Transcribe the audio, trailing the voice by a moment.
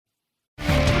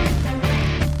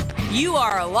You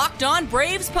are Locked On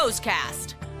Braves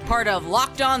POSTCAST, part of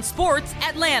Locked On Sports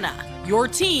Atlanta, your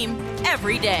team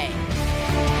every day.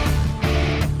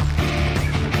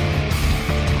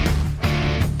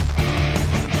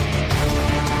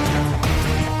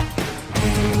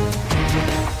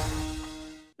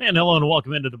 And hello and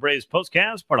welcome into the Braves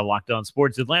POSTCAST, part of Locked On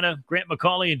Sports Atlanta. Grant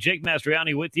McCauley and Jake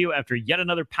Mastriani with you after yet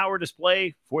another power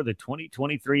display for the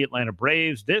 2023 Atlanta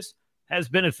Braves. This has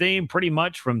been a theme pretty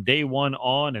much from day one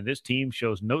on, and this team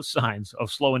shows no signs of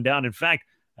slowing down. In fact,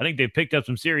 I think they've picked up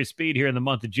some serious speed here in the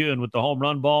month of June with the home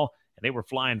run ball, and they were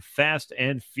flying fast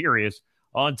and furious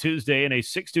on Tuesday in a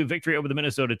 6-2 victory over the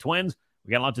Minnesota Twins.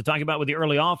 We got a lot to talk about with the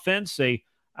early offense. I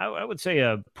would say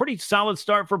a pretty solid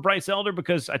start for Bryce Elder,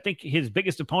 because I think his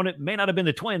biggest opponent may not have been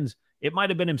the Twins. It might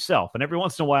have been himself. And every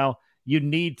once in a while, you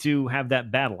need to have that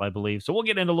battle, I believe. So we'll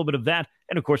get into a little bit of that.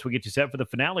 And, of course, we'll get you set for the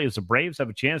finale as the Braves have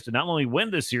a chance to not only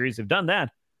win this series, they've done that,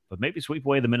 but maybe sweep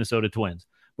away the Minnesota Twins.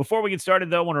 Before we get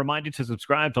started, though, I want to remind you to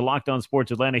subscribe to Locked On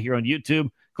Sports Atlanta here on YouTube.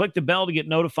 Click the bell to get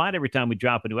notified every time we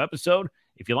drop a new episode.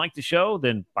 If you like the show,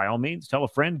 then by all means, tell a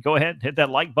friend. Go ahead, hit that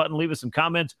like button, leave us some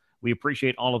comments. We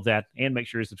appreciate all of that. And make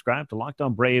sure you subscribe to Locked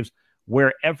On Braves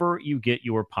wherever you get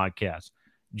your podcasts.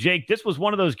 Jake, this was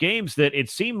one of those games that it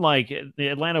seemed like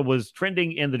Atlanta was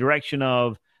trending in the direction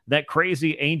of that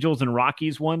crazy Angels and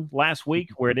Rockies one last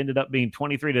week, where it ended up being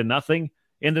 23-0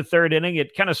 in the third inning.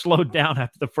 It kind of slowed down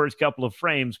after the first couple of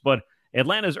frames, but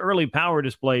Atlanta's early power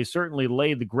display certainly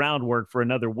laid the groundwork for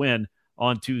another win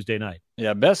on Tuesday night.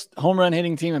 Yeah, best home run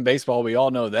hitting team in baseball. We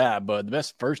all know that, but the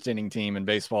best first inning team in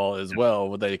baseball as well,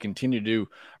 what they continue to do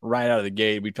right out of the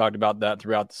gate. We talked about that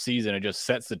throughout the season. It just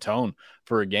sets the tone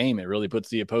for a game. It really puts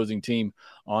the opposing team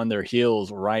on their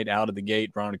heels right out of the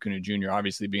gate. Ronald Acuna Jr.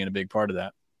 obviously being a big part of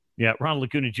that. Yeah, Ronald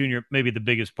Acuna Jr. may be the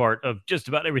biggest part of just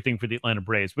about everything for the Atlanta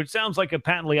Braves, which sounds like a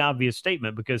patently obvious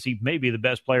statement because he may be the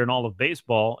best player in all of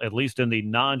baseball, at least in the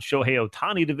non-Shohei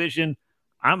Ohtani division.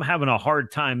 I'm having a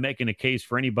hard time making a case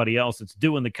for anybody else that's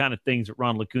doing the kind of things that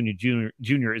Ronald Acuna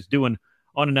Jr. is doing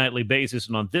on a nightly basis.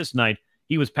 And on this night,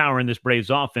 he was powering this Braves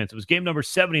offense. It was game number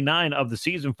 79 of the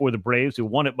season for the Braves, who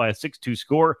won it by a 6-2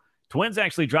 score. Twins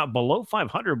actually dropped below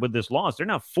 500 with this loss. They're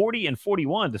now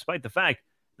 40-41, despite the fact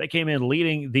they came in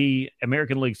leading the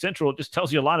American League Central. It just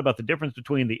tells you a lot about the difference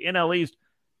between the NL East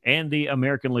and the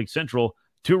American League Central.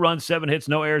 2 runs, 7 hits,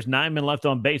 no errors, 9 men left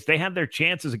on base. They had their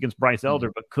chances against Bryce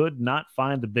Elder, but could not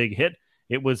find the big hit.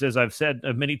 It was, as I've said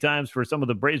many times, for some of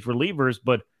the Braves relievers,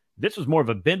 but this was more of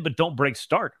a bend but don't break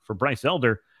start for Bryce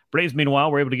Elder. Braves, meanwhile,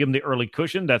 were able to give him the early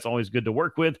cushion. That's always good to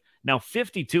work with. Now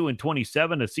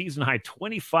 52-27, a season-high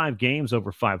 25 games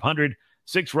over 500,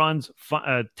 6 runs,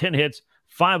 10 hits,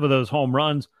 5 of those home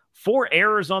runs, 4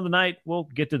 errors on the night. We'll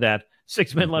get to that.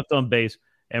 6 men left on base.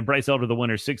 And Bryce Elder, the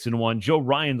winner, 6-1. Joe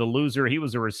Ryan, the loser, he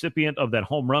was a recipient of that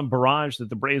home run barrage that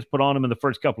the Braves put on him in the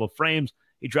first couple of frames.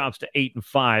 He drops to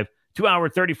 8-5. 2-hour,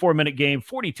 34-minute game,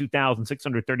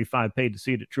 $42,635 paid to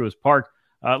see it at Truist Park.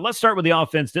 Let's start with the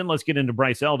offense, then let's get into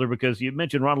Bryce Elder, because you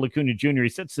mentioned Ronald Acuna Jr. He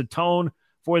sets the tone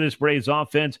for this Braves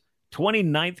offense.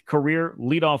 29th career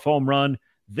leadoff home run.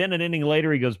 Then an inning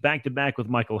later, he goes back-to-back with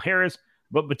Michael Harris.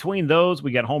 But between those,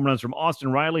 we got home runs from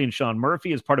Austin Riley and Sean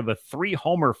Murphy as part of a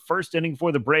 3-homer first inning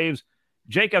for the Braves.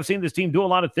 Jake, I've seen this team do a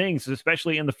lot of things,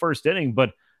 especially in the first inning,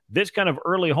 but this kind of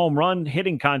early home run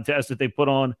hitting contest that they put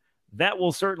on, that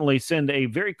will certainly send a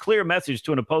very clear message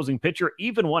to an opposing pitcher,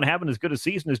 even one having as good a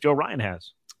season as Joe Ryan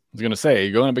has. I was going to say,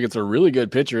 you're going up against a really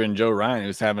good pitcher in Joe Ryan,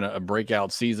 who's having a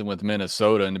breakout season with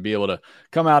Minnesota, and to be able to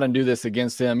come out and do this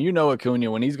against him,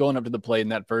 Acuna, when he's going up to the plate in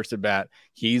that first at bat,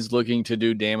 he's looking to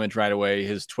do damage right away.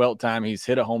 His 12th time, he's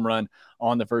hit a home run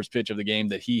on the first pitch of the game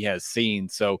that he has seen.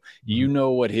 So you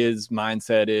know what his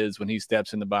mindset is when he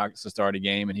steps in the box to start a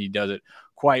game, and he does it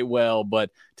quite well. But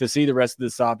to see the rest of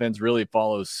this offense really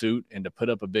follow suit and to put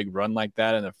up a big run like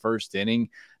that in the first inning,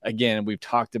 again, we've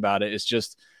talked about it. It's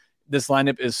just, this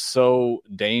lineup is so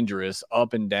dangerous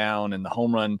up and down, and the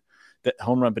home run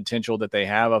potential that they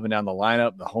have up and down the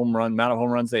lineup, the amount of home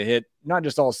runs they hit, not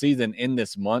just all season, in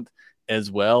this month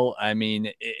as well. I mean,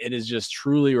 it is just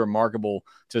truly remarkable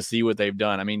to see what they've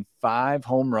done. I mean, 5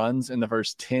 home runs in the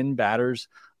first 10 batters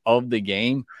of the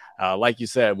game. Like you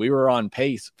said, we were on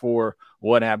pace for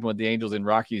what happened with the Angels and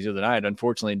Rockies the other night.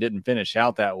 Unfortunately, it didn't finish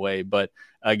out that way. But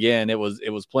again, it was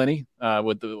plenty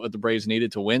what the Braves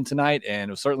needed to win tonight, and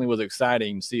it certainly was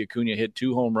exciting to see Acuna hit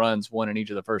 2 home runs, 1 in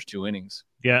each of the first 2 innings.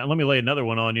 Yeah, and let me lay another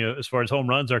one on you as far as home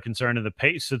runs are concerned, and the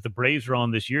pace that the Braves are on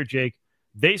this year, Jake.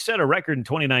 They set a record in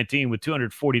 2019 with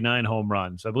 249 home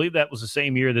runs. I believe that was the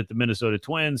same year that the Minnesota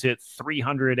Twins hit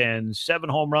 307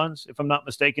 home runs, if I'm not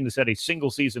mistaken, to set a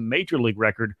single-season major league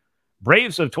record.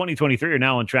 Braves of 2023 are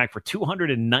now on track for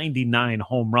 299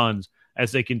 home runs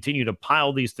as they continue to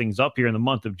pile these things up here in the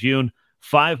month of June.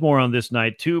 5 more on this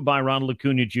night, 2 by Ronald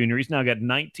Acuna Jr. He's now got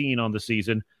 19 on the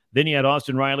season. Then you had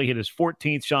Austin Riley hit his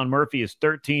 14th, Sean Murphy his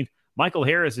 13th, Michael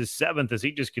Harris his 7th as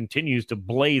he just continues to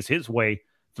blaze his way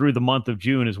through the month of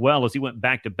June as well as he went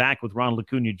back-to-back with Ronald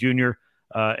Acuna Jr.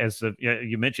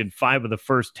 You mentioned 5 of the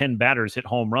first 10 batters hit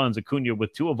home runs, Acuna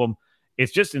with 2 of them.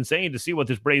 It's just insane to see what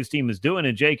this Braves team is doing.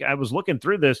 And, Jake, I was looking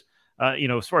through this,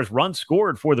 as far as runs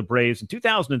scored for the Braves. And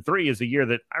 2003 is a year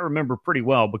that I remember pretty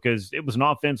well because it was an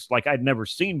offense like I'd never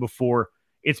seen before.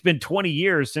 It's been 20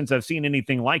 years since I've seen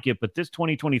anything like it, but this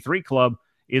 2023 club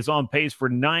is on pace for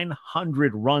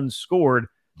 900 runs scored.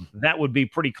 That would be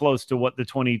pretty close to what the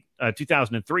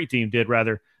 2003 team did,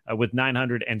 with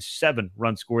 907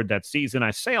 runs scored that season.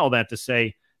 I say all that to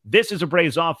say this is a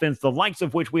Braves offense, the likes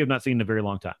of which we have not seen in a very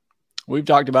long time. We've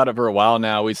talked about it for a while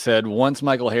now. We said once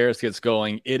Michael Harris gets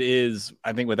going, it is,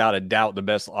 I think, without a doubt, the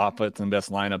best offense and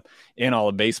best lineup in all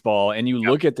of baseball. And you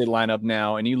look at the lineup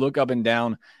now, and you look up and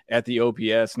down at the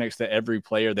OPS next to every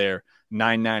player there,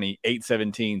 990,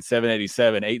 817,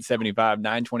 787, 875,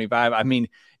 925. I mean,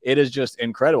 it is just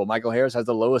incredible. Michael Harris has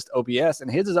the lowest OPS,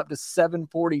 and his is up to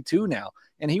 742 now.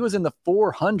 And he was in the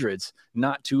 400s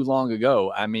not too long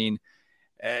ago. I mean,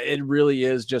 it really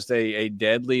is just a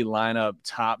deadly lineup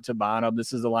top to bottom.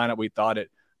 This is the lineup we thought it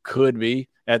could be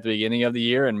at the beginning of the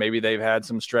year, and maybe they've had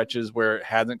some stretches where it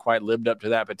hasn't quite lived up to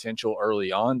that potential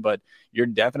early on, but you're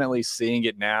definitely seeing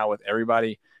it now with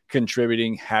everybody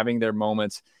contributing, having their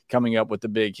moments, coming up with the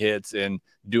big hits, and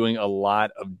doing a lot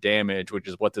of damage, which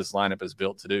is what this lineup is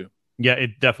built to do. Yeah,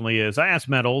 it definitely is. I asked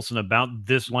Matt Olson about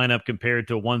this lineup compared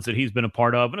to ones that he's been a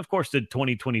part of, and of course the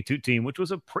 2022 team, which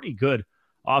was a pretty good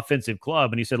offensive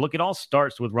club. And he said, look, it all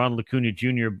starts with Ronald Acuna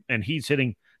Jr., and he's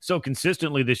hitting so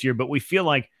consistently this year, but we feel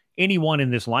like anyone in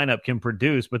this lineup can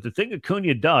produce. But the thing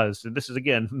Acuna does, and this is,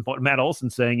 again, what Matt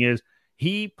Olson's saying, is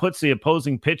he puts the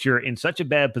opposing pitcher in such a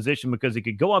bad position because he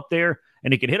could go up there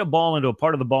and he could hit a ball into a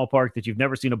part of the ballpark that you've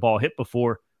never seen a ball hit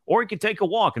before, or he could take a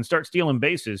walk and start stealing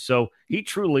bases. So he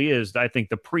truly is, I think,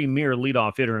 the premier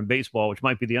leadoff hitter in baseball, which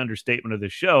might be the understatement of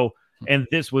this show. And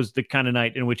this was the kind of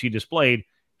night in which he displayed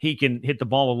he can hit the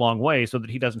ball a long way so that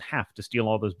he doesn't have to steal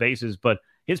all those bases. But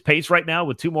his pace right now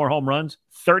with 2 more home runs,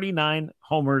 39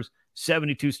 homers,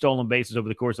 72 stolen bases over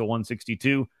the course of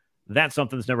 162. That's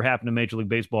something that's never happened in Major League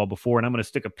Baseball before. And I'm going to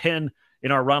stick a pin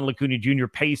in our Ronald Acuna Jr.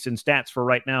 pace and stats for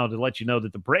right now to let you know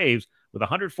that the Braves, with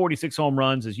 146 home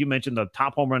runs, as you mentioned, the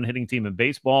top home run hitting team in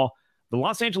baseball, the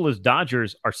Los Angeles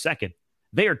Dodgers are second.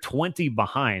 They are 20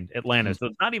 behind Atlanta, so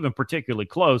it's not even particularly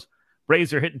close.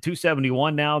 Braves are hitting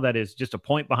 271 now. That is just a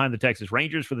point behind the Texas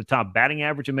Rangers for the top batting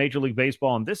average in Major League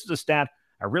Baseball. And this is a stat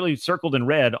I really circled in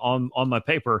red on my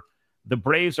paper. The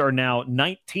Braves are now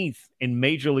 19th in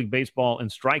Major League Baseball in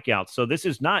strikeouts. So this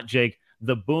is not, Jake,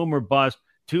 the boom or bust.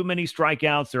 Too many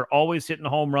strikeouts. They're always hitting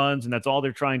home runs, and that's all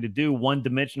they're trying to do,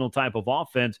 one-dimensional type of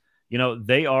offense.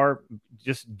 They are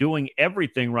just doing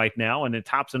everything right now, and it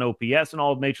tops an OPS in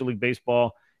all of Major League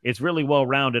Baseball. It's really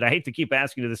well-rounded. I hate to keep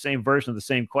asking you the same version of the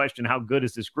same question, how good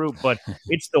is this group? But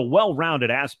it's the well-rounded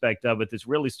aspect of it that's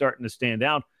really starting to stand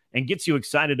out and gets you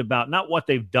excited about not what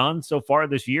they've done so far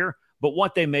this year, but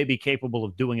what they may be capable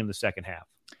of doing in the second half.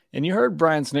 And you heard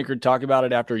Brian Snickard talk about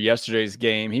it after yesterday's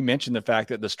game. He mentioned the fact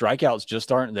that the strikeouts just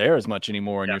aren't there as much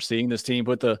anymore. And you're seeing this team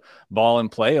put the ball in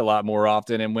play a lot more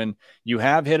often. And when you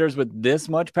have hitters with this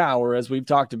much power, as we've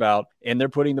talked about, and they're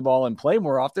putting the ball in play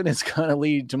more often, it's going to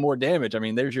lead to more damage. I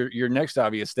mean, there's your next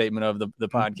obvious statement of the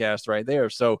podcast right there.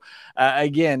 So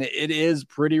again, it is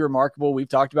pretty remarkable. We've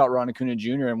talked about Ron Acuna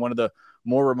Jr. and one of the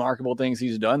more remarkable things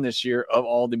he's done this year, of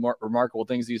all the more remarkable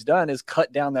things he's done, is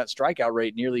cut down that strikeout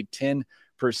rate nearly 10%.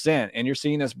 And you're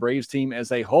seeing this Braves team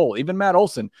as a whole. Even Matt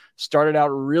Olson started out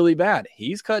really bad.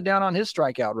 He's cut down on his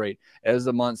strikeout rate as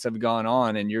the months have gone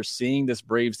on. And you're seeing this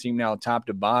Braves team now top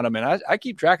to bottom. And I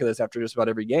keep track of this after just about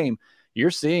every game. You're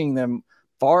seeing them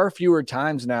far fewer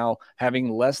times now having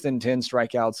less than 10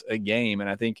 strikeouts a game. And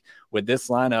I think with this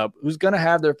lineup, who's going to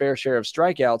have their fair share of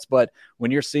strikeouts, but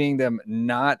when you're seeing them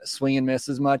not swing and miss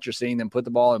as much, you're seeing them put the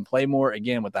ball in play more,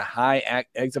 again, with the high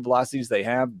exit velocities they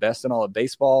have, best in all of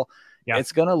baseball,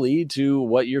 it's going to lead to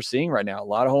what you're seeing right now. A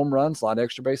lot of home runs, a lot of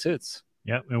extra base hits.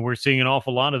 Yeah, and we're seeing an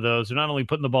awful lot of those. They're not only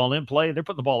putting the ball in play, they're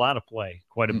putting the ball out of play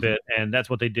quite a bit, and that's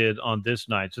what they did on this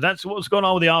night. So that's what's going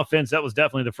on with the offense. That was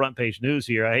definitely the front page news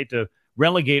here. I hate to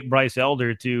relegate Bryce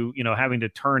Elder to, having to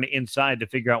turn inside to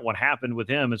figure out what happened with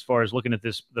him as far as looking at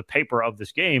the paper of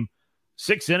this game.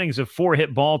 6 innings of 4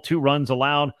 hit ball, 2 runs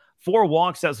allowed, 4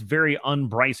 walks. That's very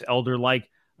un-Bryce Elder-like.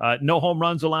 No home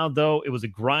runs allowed, though. It was a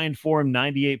grind for him,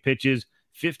 98 pitches,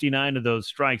 59 of those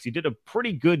strikes. He did a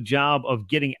pretty good job of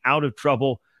getting out of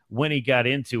trouble when he got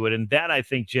into it. And that, I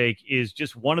think, Jake, is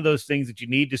just one of those things that you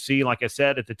need to see. Like I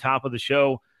said at the top of the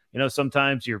show,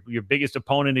 sometimes your biggest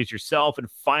opponent is yourself, and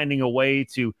finding a way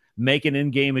to make an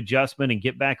in-game adjustment and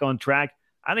get back on track.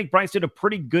 I think Bryce did a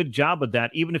pretty good job of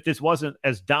that, even if this wasn't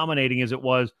as dominating as it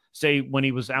was, say, when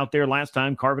he was out there last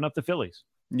time carving up the Phillies.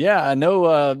 Yeah, I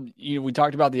know we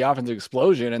talked about the offensive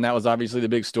explosion, and that was obviously the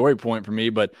big story point for me.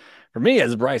 But for me,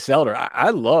 as Bryce Elder,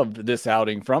 I loved this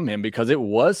outing from him because it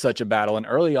was such a battle. And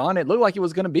early on, it looked like it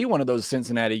was going to be one of those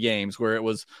Cincinnati games where it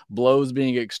was blows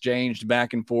being exchanged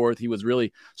back and forth. He was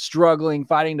really struggling,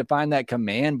 fighting to find that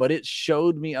command, but it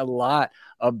showed me a lot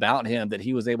about him that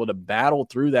he was able to battle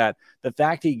through that. The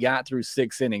fact he got through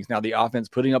 6 innings. Now, the offense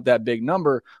putting up that big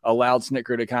number allowed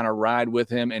Snitker to kind of ride with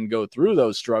him and go through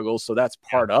those struggles. So that's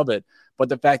part of it. But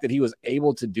the fact that he was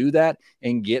able to do that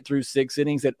and get through 6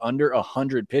 innings at under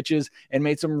 100 pitches and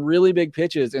made some really big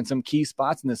pitches in some key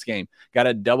spots in this game. Got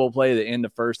a double play at the end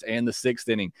of first and the 6th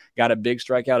inning. Got a big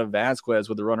strikeout of Vasquez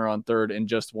with the runner on third and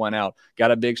just 1 out. Got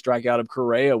a big strikeout of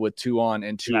Correa with 2 on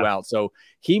and 2 out. So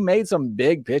he made some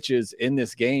big pitches in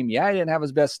this game. Yeah, he didn't have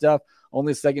his best stuff.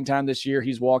 Only the second time this year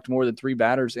he's walked more than 3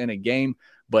 batters in a game,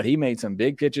 but he made some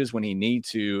big pitches when he needed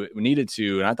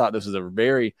to. And I thought this was a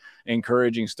very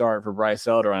encouraging start for Bryce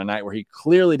Elder on a night where he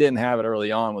clearly didn't have it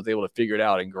early on, was able to figure it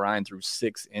out and grind through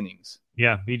 6 innings.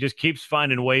 Yeah, he just keeps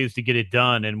finding ways to get it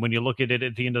done. And when you look at it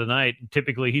at the end of the night,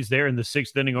 typically he's there in the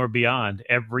 6th inning or beyond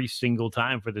every single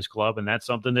time for this club. And that's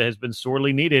something that has been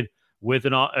sorely needed with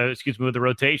with the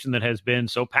rotation that has been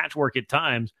so patchwork at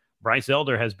times. Bryce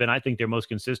Elder has been, I think, their most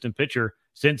consistent pitcher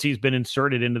since he's been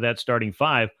inserted into that starting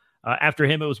 5. After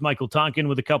him, it was Michael Tonkin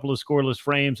with a couple of scoreless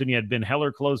frames, and you had Ben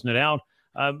Heller closing it out.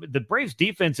 The Braves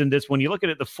defense in this, when you look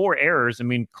at it, the 4 errors, I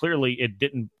mean, clearly it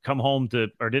didn't come home to,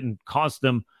 or didn't cost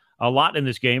them a lot in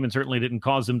this game, and certainly didn't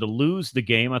cause them to lose the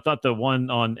game. I thought the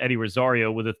one on Eddie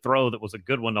Rosario with a throw that was a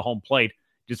good one to home plate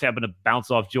just happened to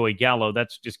bounce off Joey Gallo.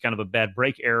 That's just kind of a bad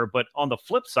break error. But on the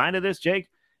flip side of this, Jake,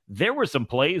 there were some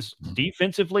plays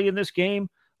defensively in this game.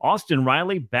 Austin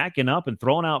Riley backing up and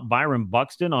throwing out Byron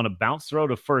Buxton on a bounce throw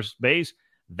to first base.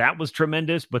 That was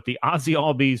tremendous. But the Ozzie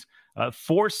Albies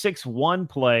 4-6-1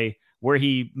 play where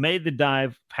he made the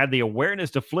dive, had the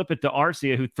awareness to flip it to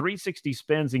Arcia, who 360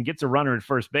 spins and gets a runner at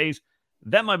first base.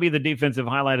 That might be the defensive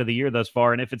highlight of the year thus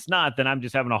far. And if it's not, then I'm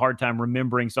just having a hard time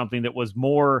remembering something that was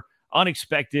more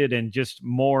unexpected and just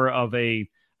more of a,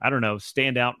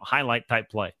 standout highlight type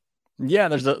play. Yeah,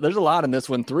 there's a lot in this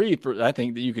one. 3, I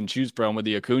think, that you can choose from with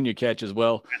the Acuna catch as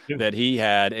well that he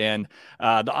had. And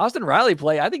the Austin Riley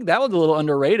play, I think that was a little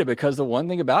underrated because the one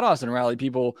thing about Austin Riley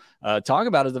people talk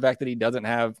about is the fact that he doesn't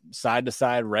have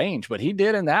side-to-side range. But he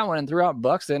did in that one and threw out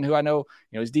Buxton, who I know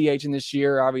is DHing this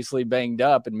year, obviously banged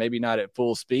up and maybe not at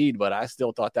full speed. But I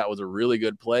still thought that was a really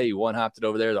good play. He one-hopped it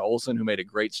over there to Olsen, who made a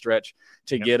great stretch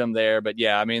to get him there. But,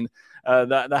 yeah, I mean,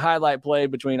 the highlight play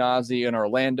between Ozzie and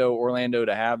Orlando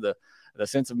to have the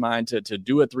sense of mind to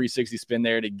do a 360 spin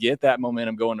there, to get that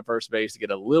momentum going to first base, to get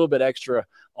a little bit extra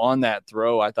on that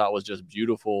throw, I thought was just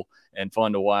beautiful and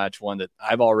fun to watch. One that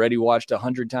I've already watched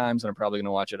 100 times, and I'm probably going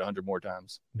to watch it 100 more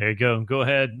times. There you go. Go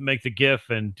ahead, make the GIF,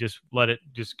 and just let it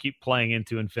just keep playing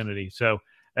into infinity. So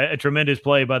a tremendous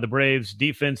play by the Braves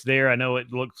defense there. I know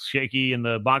it looks shaky in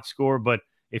the box score, but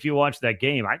if you watch that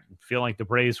game, I feel like the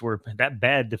Braves were that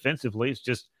bad defensively. It's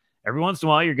just every once in a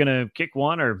while, you're going to kick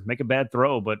one or make a bad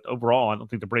throw. But overall, I don't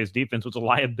think the Braves defense was a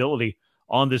liability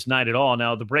on this night at all.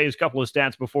 Now, the Braves, couple of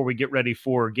stats before we get ready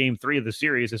for Game 3 of the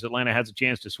series as Atlanta has a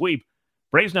chance to sweep.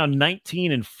 Braves now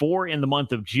 19-4 in the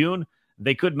month of June.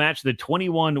 They could match the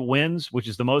 21 wins, which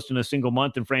is the most in a single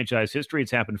month in franchise history. It's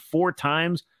happened 4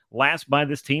 times last by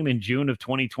this team in June of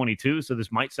 2022. So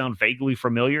this might sound vaguely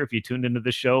familiar if you tuned into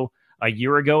this show a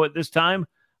year ago at this time.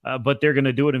 But they're going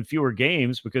to do it in fewer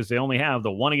games because they only have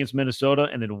the 1 against Minnesota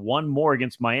and then 1 more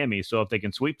against Miami. So if they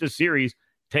can sweep this series,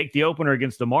 take the opener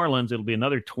against the Marlins, it'll be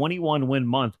another 21-win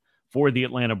month for the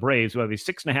Atlanta Braves, who have a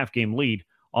 6.5-game lead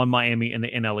on Miami in the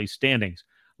NL East standings.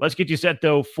 Let's get you set,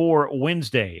 though, for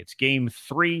Wednesday. It's Game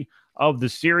 3 of the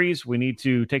series. We need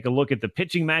to take a look at the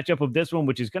pitching matchup of this one,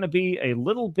 which is going to be a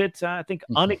little bit, I think,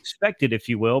 unexpected, if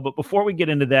you will. But before we get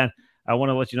into that, I want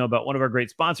to let you know about one of our great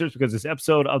sponsors, because this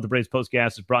episode of the Braves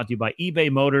Postcast is brought to you by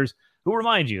eBay Motors, who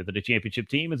remind you that a championship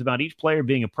team is about each player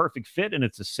being a perfect fit, and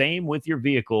it's the same with your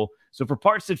vehicle. So for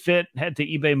parts that fit, head to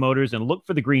eBay Motors and look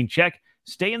for the green check.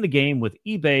 Stay in the game with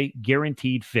eBay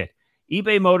Guaranteed Fit.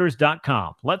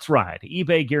 ebaymotors.com. Let's ride.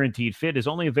 eBay Guaranteed Fit is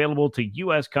only available to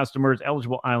U.S. customers,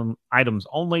 eligible items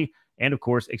only, and, of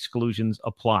course, exclusions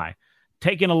apply.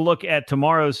 taking a look at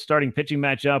tomorrow's starting pitching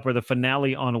matchup or the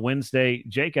finale on Wednesday,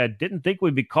 Jake, I didn't think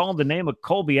we'd be calling the name of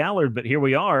Colby Allard, but here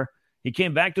we are. He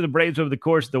came back to the Braves over the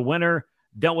course of the winter,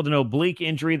 dealt with an oblique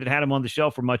injury that had him on the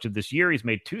shelf for much of this year. He's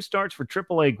made 2 starts for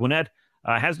AAA Gwinnett,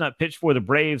 has not pitched for the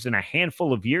Braves in a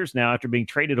handful of years now after being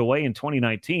traded away in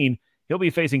 2019. He'll be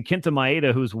facing Kenta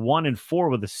Maeda, who's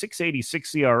 1-4 with a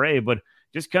 6.86 CRA, but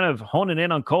just kind of honing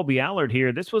in on Colby Allard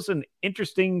here. This was an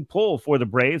interesting pull for the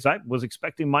Braves. I was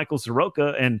expecting Michael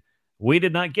Soroka, and we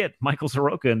did not get Michael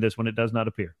Soroka in this one. It does not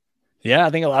appear. Yeah,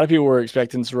 I think a lot of people were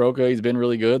expecting Soroka. He's been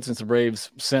really good since the Braves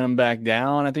sent him back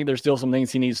down. I think there's still some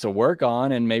things he needs to work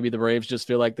on, and maybe the Braves just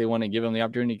feel like they want to give him the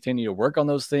opportunity to continue to work on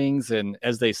those things. And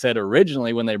as they said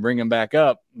originally, when they bring him back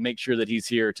up, make sure that he's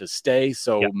here to stay.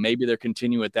 So maybe they're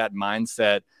continuing with that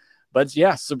mindset. But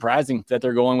yeah, surprising that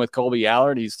they're going with Colby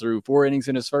Allard. He's through 4 innings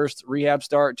in his first rehab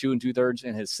start, 2 2/3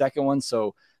 in his second one.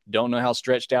 So don't know how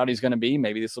stretched out he's going to be.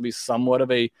 Maybe this will be somewhat of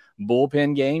a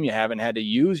bullpen game. You haven't had to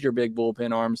use your big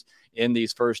bullpen arms in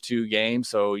these first 2 games.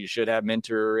 So you should have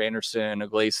Minter, Anderson,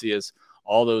 Iglesias,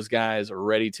 all those guys are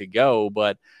ready to go.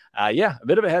 But yeah, a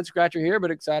bit of a head scratcher here,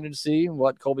 but excited to see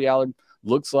what Colby Allard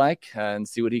looks like and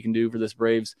see what he can do for this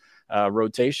Braves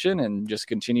rotation and just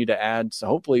continue to add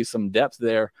hopefully some depth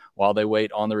there while they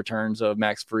wait on the returns of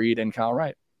Max Fried and Kyle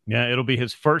Wright. Yeah, it'll be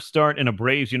his first start in a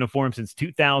Braves uniform since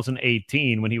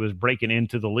 2018 when he was breaking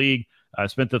into the league.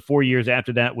 Spent the 4 years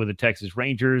after that with the Texas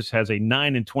Rangers, has a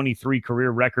 9-23 career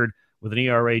record with an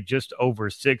ERA just over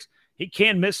 6. He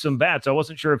can miss some bats. I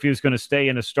wasn't sure if he was going to stay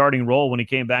in a starting role when he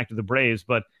came back to the Braves,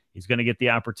 but he's going to get the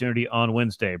opportunity on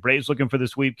Wednesday. Braves looking for the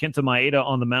sweep. Kenta Maeda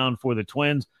on the mound for the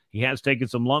Twins. He has taken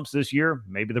some lumps this year.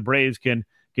 Maybe the Braves can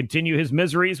continue his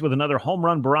miseries with another home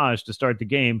run barrage to start the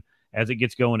game as it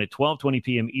gets going at 12:20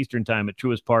 p.m. Eastern time at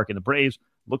Truist Park, and the Braves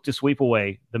look to sweep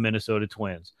away the Minnesota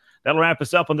Twins. That'll wrap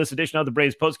us up on this edition of the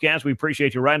Braves Postcast. We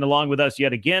appreciate you riding along with us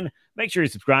yet again. Make sure you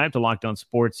subscribe to Locked On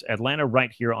Sports Atlanta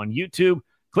right here on YouTube.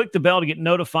 Click the bell to get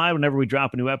notified whenever we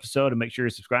drop a new episode, and make sure you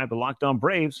subscribe to Locked On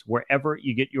Braves wherever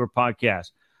you get your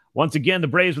podcast. Once again, the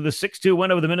Braves with a 6-2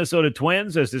 win over the Minnesota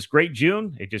Twins. As this great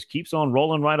June, it just keeps on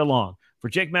rolling right along. For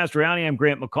Jake Mastriani, I'm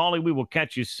Grant McCauley. We will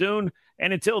catch you soon.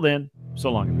 And until then,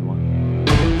 so long, everyone.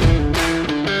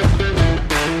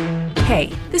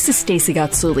 Hey, this is Stacey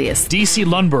Gotsoulias, DC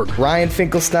Lundberg, Ryan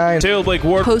Finkelstein, Taylor Blake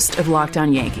Ward, host of Locked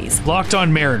On Yankees, Locked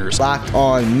On Mariners, Locked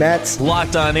On Mets,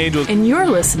 Locked On Angels, and you're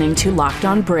listening to Locked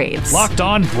On Braves. Locked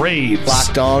On Braves.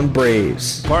 Locked On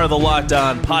Braves. Part of the Locked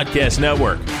On Podcast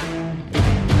Network.